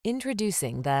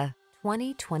Introducing the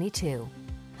 2022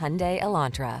 Hyundai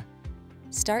Elantra.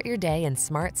 Start your day in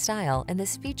smart style in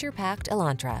this feature-packed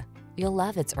Elantra. You'll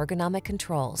love its ergonomic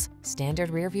controls,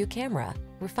 standard rear-view camera,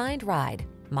 refined ride,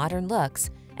 modern looks,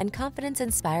 and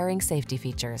confidence-inspiring safety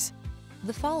features.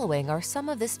 The following are some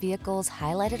of this vehicle's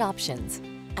highlighted options: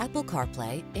 Apple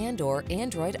CarPlay and/or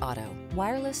Android Auto,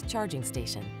 wireless charging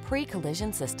station,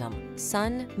 pre-collision system,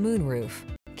 sun, moonroof,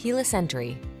 keyless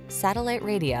entry, satellite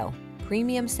radio,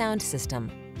 premium sound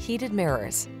system, heated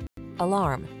mirrors,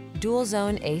 alarm, dual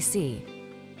zone AC.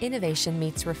 Innovation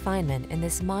meets refinement in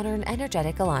this modern,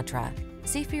 energetic Elantra.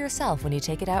 See for yourself when you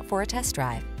take it out for a test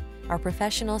drive. Our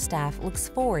professional staff looks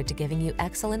forward to giving you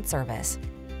excellent service.